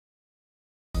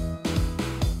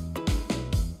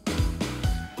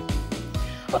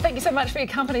Well, thank you so much for your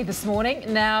company this morning.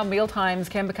 Now, meal times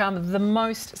can become the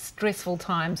most stressful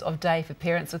times of day for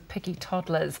parents with picky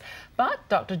toddlers. But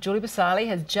Dr. Julie Bhosale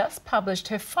has just published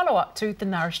her follow-up to The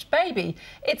Nourished Baby.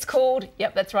 It's called,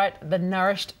 yep, that's right, The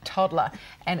Nourished Toddler,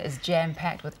 and is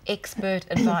jam-packed with expert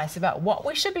advice about what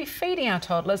we should be feeding our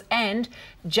toddlers and,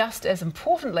 just as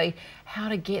importantly, how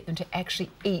to get them to actually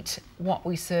eat what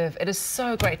we serve. It is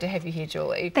so great to have you here,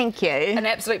 Julie. Thank you. An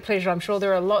absolute pleasure. I'm sure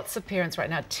there are lots of parents right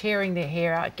now tearing their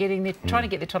hair out, trying to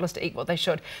get their toddlers to eat what they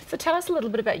should. So tell us a little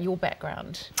bit about your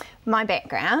background. My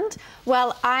background?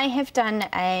 Well, I have done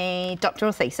a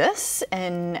doctoral thesis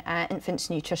in infant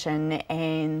nutrition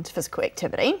and physical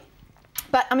activity.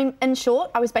 But, I mean, in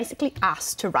short, I was basically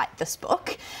asked to write this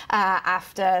book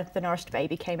after The Nourished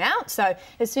Baby came out. So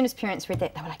as soon as parents read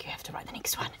that, they were like, you have to write the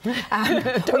next one.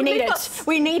 We need it.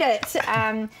 We need it.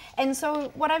 And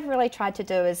so what I've really tried to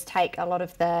do is take a lot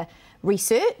of the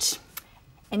research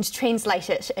and translate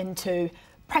it into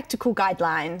practical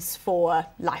guidelines for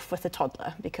life with a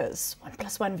toddler, because 1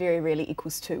 + 1 very rarely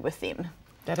equals 2 with them.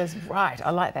 That is right. I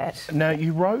like that. Now,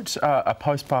 you wrote a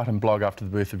postpartum blog after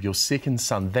the birth of your second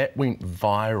son. That went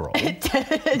viral. It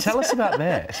did. Tell us about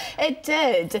that. It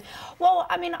did. Well,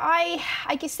 I mean,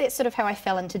 I guess that's sort of how I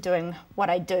fell into doing what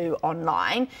I do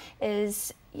online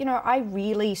is, you know, I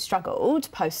really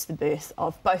struggled post the birth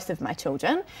of both of my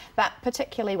children, but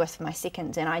particularly with my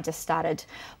second, and I just started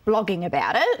blogging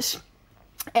about it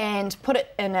and put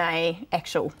it in a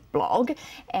actual blog,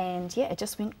 and yeah, it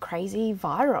just went crazy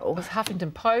viral. It was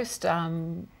Huffington Post,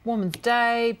 Woman's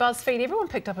Day, BuzzFeed, everyone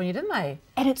picked up on you, didn't they?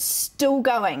 And it's still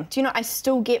going. Do you know, I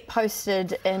still get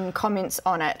posted in comments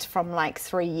on it from like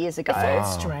 3 years ago. Is that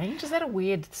strange? Is that a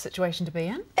weird situation to be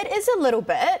in? It is a little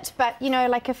bit, but you know,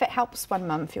 like if it helps one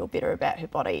mum feel better about her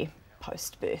body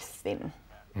post-birth, then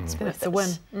it's worth It's a win.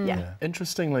 Yeah.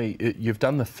 Interestingly, you've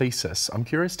done the thesis. I'm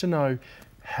curious to know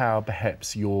how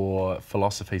perhaps your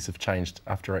philosophies have changed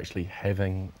after actually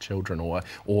having children,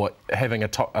 or having a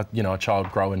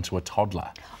child grow into a toddler.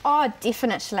 Oh,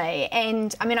 definitely.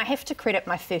 And I mean, I have to credit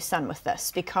my first son with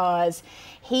this, because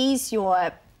he's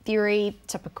your very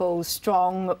typical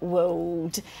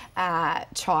strong-willed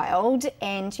child,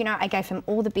 and you know, I gave him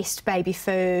all the best baby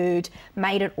food,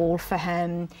 made it all for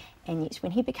him, and yet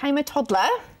when he became a toddler,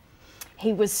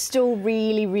 he was still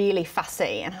really, really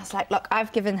fussy. And I was like, look,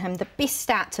 I've given him the best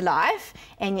start to life,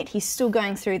 and yet he's still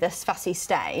going through this fussy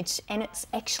stage, and it's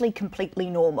actually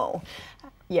completely normal.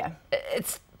 Yeah.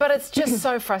 But it's just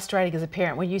so frustrating as a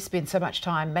parent when you spend so much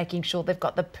time making sure they've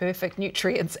got the perfect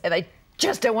nutrients and they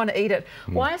just don't want to eat it.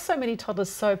 Why are so many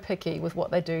toddlers so picky with what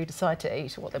they do decide to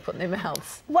eat or what they put in their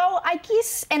mouths? Well, I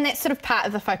guess, and that's sort of part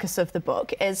of the focus of the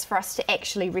book, is for us to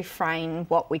actually refrain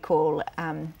what we call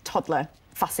toddler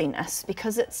fussiness,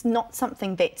 because it's not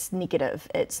something that's negative.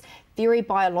 It's very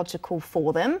biological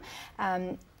for them.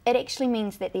 It actually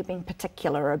means that they're being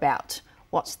particular about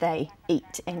what they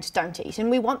eat and don't eat, and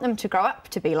we want them to grow up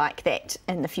to be like that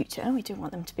in the future. We do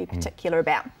want them to be particular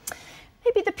about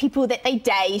maybe the people that they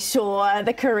date or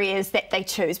the careers that they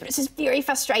choose, but it's just very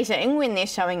frustrating when they're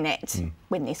showing that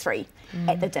when they're 3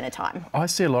 at the dinner time. I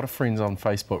see a lot of friends on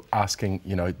Facebook asking,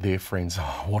 you know, their friends,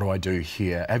 oh, what do I do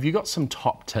here? Have you got some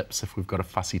top tips if we've got a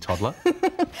fussy toddler?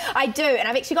 I do, and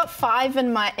I've actually got 5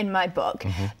 in my book,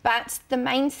 but the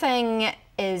main thing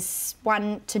is,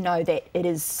 one, to know that it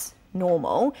is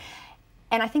normal.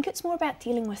 And I think it's more about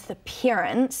dealing with the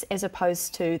parents as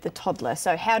opposed to the toddler.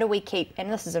 So how do we keep, and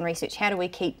this is in research, how do we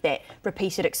keep that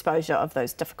repeated exposure of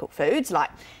those difficult foods like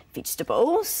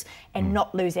vegetables and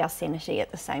not lose our sanity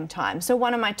at the same time? So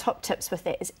one of my top tips with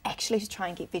that is actually to try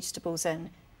and get vegetables in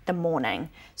the morning.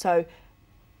 So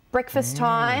breakfast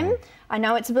time, I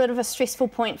know it's a bit of a stressful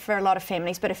point for a lot of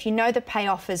families, but if you know the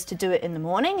payoff is to do it in the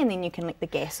morning, and then you can let the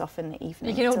gas off in the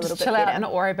evening. You can all just chill out and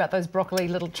not worry about those broccoli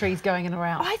little trees going in and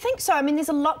around. I think so. I mean, there's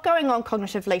a lot going on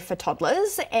cognitively for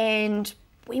toddlers, and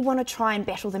we want to try and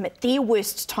battle them at their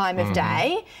worst time of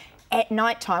day, at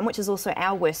night time, which is also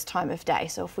our worst time of day.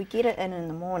 So if we get it in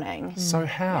the morning. So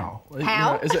how?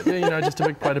 How? You know, is it, you know, just a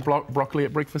big plate of broccoli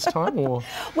at breakfast time, or?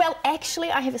 Well,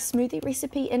 actually, I have a smoothie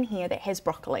recipe in here that has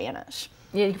broccoli in it.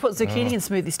 Yeah, you can put zucchini in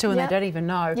smoothies too, and they don't even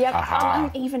know. Yep, I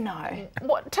don't even know.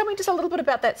 Tell me just a little bit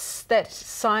about that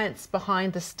science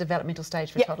behind this developmental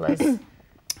stage for toddlers.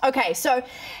 Okay, so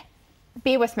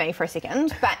bear with me for a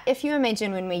second, but if you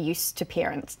imagine when we used to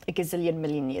parent a gazillion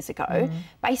million years ago,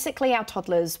 basically our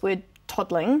toddlers were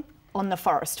toddling on the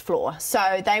forest floor.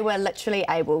 So they were literally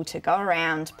able to go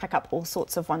around, pick up all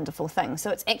sorts of wonderful things. So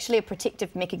it's actually a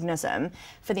protective mechanism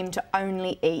for them to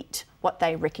only eat what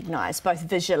they recognise, both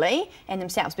visually and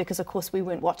themselves, because of course we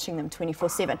weren't watching them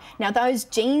 24/7. Now those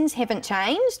genes haven't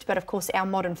changed, but of course our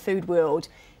modern food world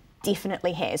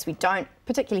definitely has. We don't,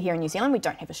 particularly here in New Zealand, we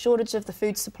don't have a shortage of the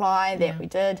food supply that we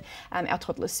did. Our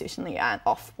toddlers certainly aren't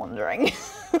off wandering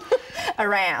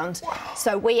around.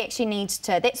 So we actually need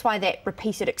to, that's why that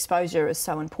repeated exposure is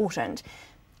so important.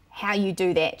 How you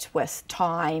do that with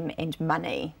time and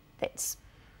money, that's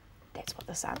what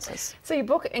this answers. So your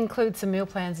book includes some meal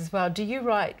plans as well. Do you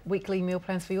write weekly meal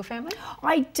plans for your family?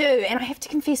 I do, and I have to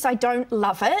confess I don't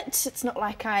love it. It's not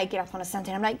like I get up on a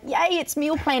Sunday and I'm like, yay, it's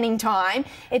meal planning time.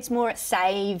 It's more it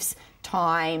saves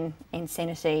time and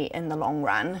sanity in the long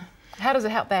run. How does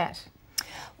it help that?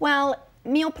 Well,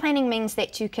 meal planning means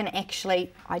that you can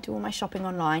actually, I do all my shopping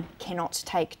online, cannot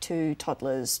take 2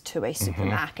 toddlers to a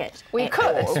supermarket. Well, you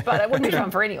could, but it wouldn't be fun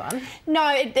for anyone.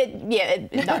 No,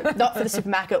 no, not for the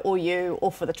supermarket or you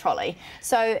or for the trolley.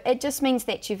 So it just means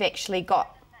that you've actually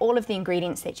got all of the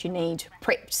ingredients that you need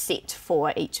prepped set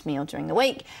for each meal during the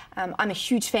week. I'm a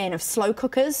huge fan of slow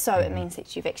cookers, so it means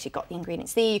that you've actually got the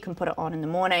ingredients there. You can put it on in the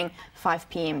morning, 5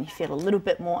 p.m, you feel a little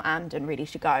bit more armed and ready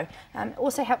to go. It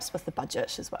also helps with the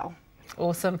budget as well.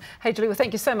 Awesome. Hey, Julie, well,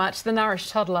 thank you so much. The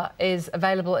Nourished Toddler is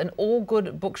available in all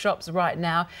good bookshops right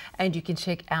now, and you can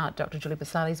check out Dr. Julie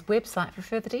Bhosale's website for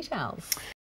further details.